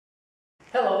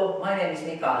Hello, my name is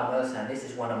Mikael Mills and this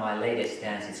is one of my latest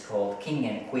dances. It's called King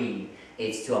and Queen.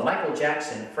 It's to a Michael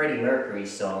Jackson, Freddie Mercury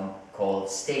song called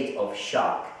State of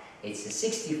Shock. It's a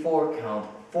 64 count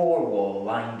 4-wall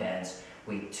line dance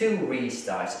with 2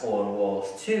 restarts on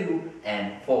walls 2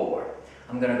 and 4.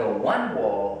 I'm gonna go one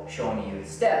wall showing you the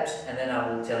steps and then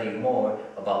I will tell you more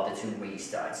about the 2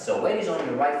 restarts. So weight is on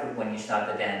your right foot when you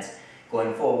start the dance.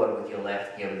 Going forward with your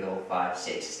left, here we go 5,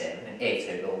 6, 7 and 8.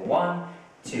 So you go 1,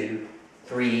 2,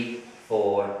 3,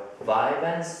 4, 5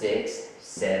 and 6,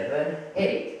 7,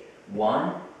 8.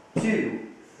 1, 2,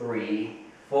 3,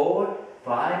 4,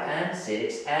 5 and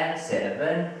 6 and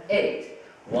 7, 8.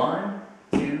 1,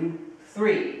 2,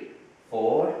 3,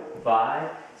 4,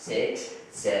 5, 6,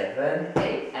 7,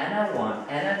 8. And a 1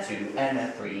 and a 2 and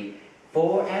a 3,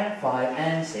 4 and 5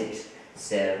 and 6,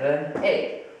 7,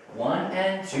 8. 1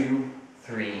 and 2,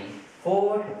 3,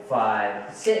 4,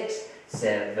 5, 6,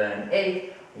 7,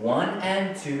 8. 1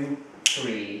 and 2,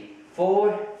 3,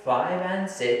 4, 5 and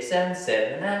 6 and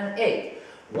 7 and 8.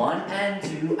 1 and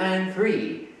 2 and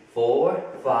 3, 4,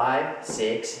 5,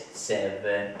 6,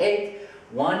 7, 8.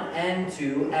 1 and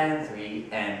 2 and 3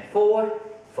 and 4,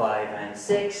 5 and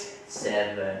 6,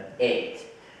 7, 8.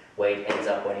 Weight ends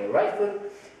up on your right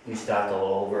foot. You start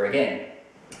all over again.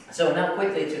 So now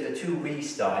quickly to the 2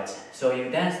 restarts. So you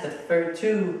dance the first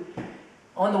 2.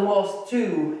 On the walls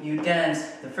 2, you dance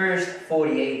the first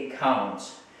 48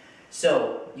 counts.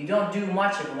 So you don't do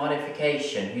much of a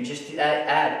modification, you just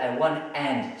add a 1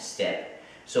 and step.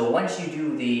 So once you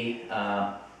do the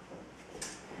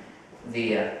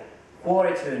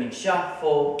quarter turning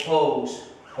shuffle, pose,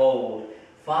 hold,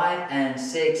 5 and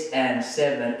 6 and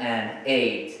 7 and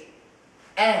 8,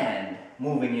 and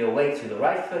moving your weight to the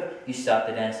right foot, you start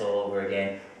the dance all over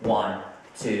again. 1,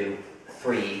 2,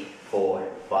 3, 4,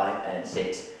 5 and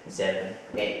 6, 7,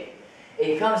 8.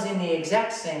 It comes in the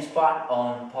exact same spot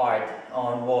on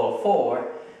wall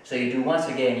 4. So you do once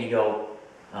again, you go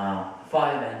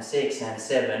 5 and 6 and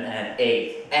 7 and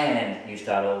 8 and you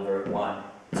start over 1,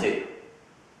 2.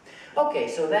 Okay,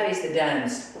 so that is the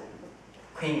dance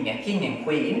King and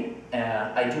Queen.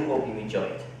 I do hope you enjoy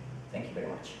it. Thank you very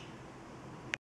much.